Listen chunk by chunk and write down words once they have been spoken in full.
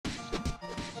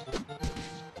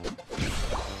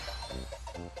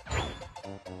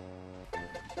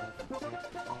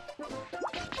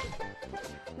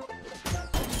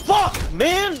Fuck,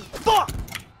 man! Fuck!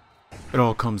 It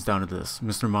all comes down to this.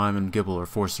 Mr. Mime and Gibble are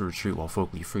forced to retreat while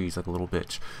Folkly frees like a little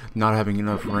bitch. Not having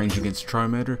enough range against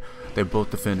Charmander, they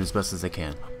both defend as best as they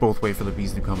can. Both wait for the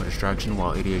bees to become a distraction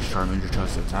while 88's Charmander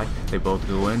tries to attack. They both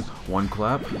go in, one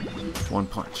clap, one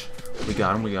punch. We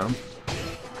got him,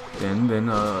 Then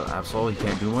Absol, he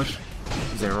can't do much.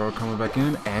 Zero coming back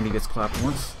in, and he gets clapped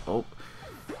once. Oh,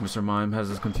 Mr. Mime has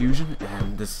his confusion,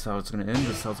 and this is how it's gonna end.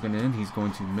 He's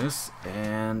going to miss,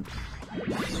 and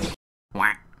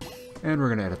we're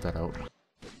gonna edit that out.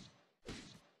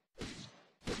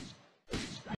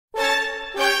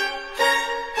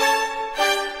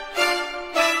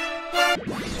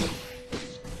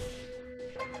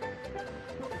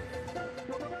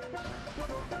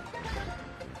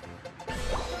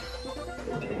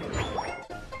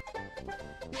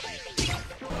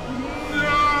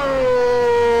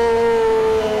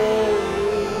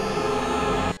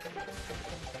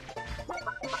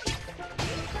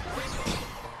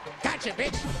 Gotcha,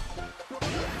 bitch!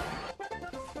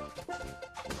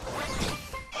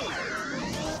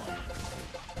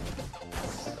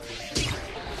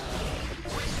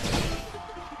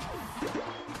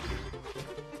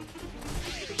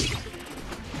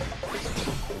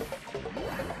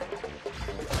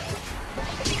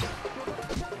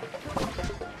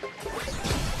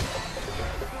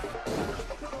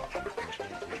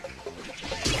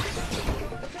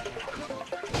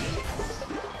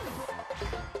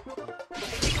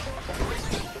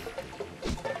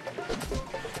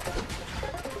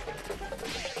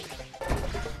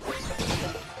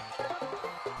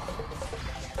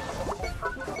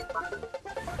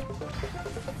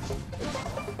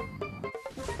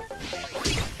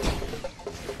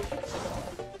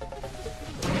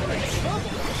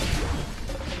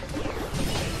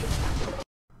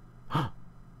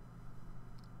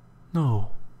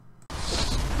 No.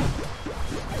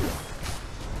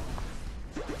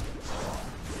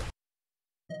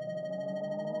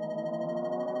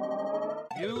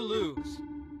 You lose.